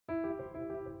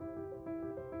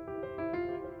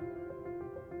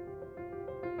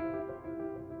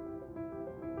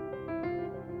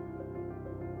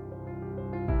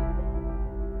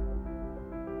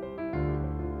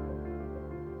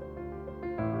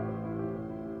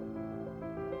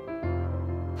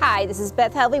Hi, this is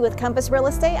Beth Helvey with Compass Real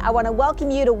Estate. I want to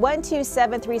welcome you to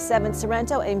 12737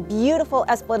 Sorrento in beautiful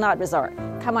Esplanade Resort.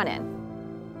 Come on in.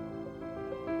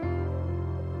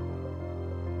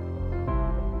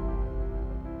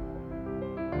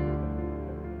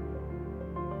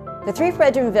 The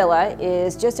 3-bedroom villa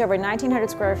is just over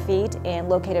 1,900 square feet and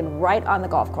located right on the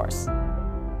golf course.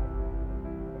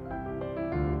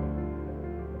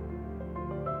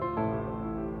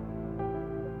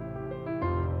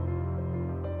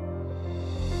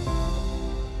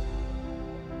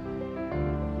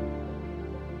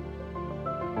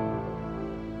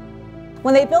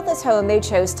 When they built this home, they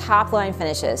chose top-line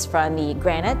finishes, from the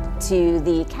granite to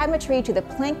the cabinetry to the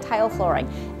plank tile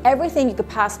flooring. Everything you could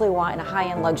possibly want in a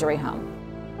high-end luxury home.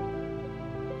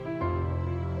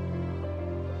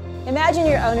 Imagine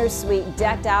your owner's suite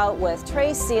decked out with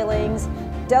tray ceilings,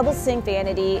 double sink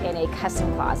vanity, and a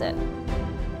custom closet.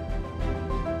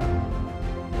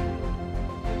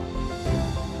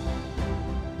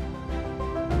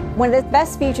 One of the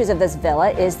best features of this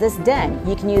villa is this den.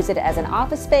 You can use it as an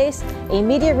office space, a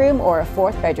media room, or a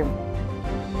 4th bedroom.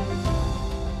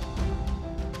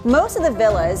 Most of the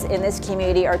villas in this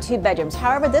community are 2 bedrooms.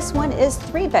 However, this one is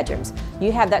 3 bedrooms.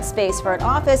 You have that space for an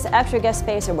office, extra guest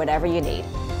space, or whatever you need.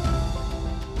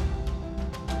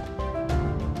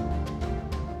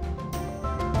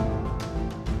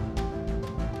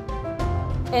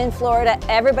 In Florida,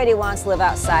 everybody wants to live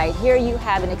outside. Here you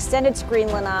have an extended screen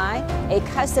lanai, a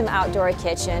custom outdoor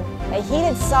kitchen, a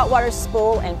heated saltwater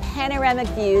spool, and panoramic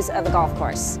views of the golf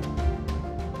course.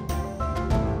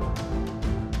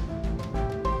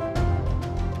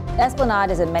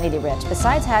 Esplanade is amenity rich.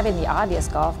 Besides having the obvious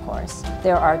golf course,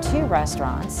 there are 2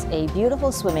 restaurants, a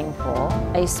beautiful swimming pool,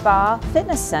 a spa,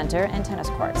 fitness center, and tennis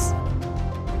courts.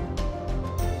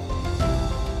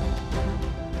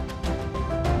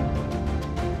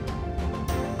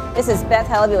 This is Beth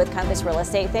Helvey with Compass Real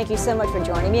Estate. Thank you so much for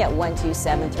joining me at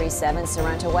 12737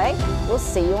 Sorrento Way. We'll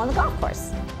see you on the golf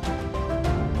course.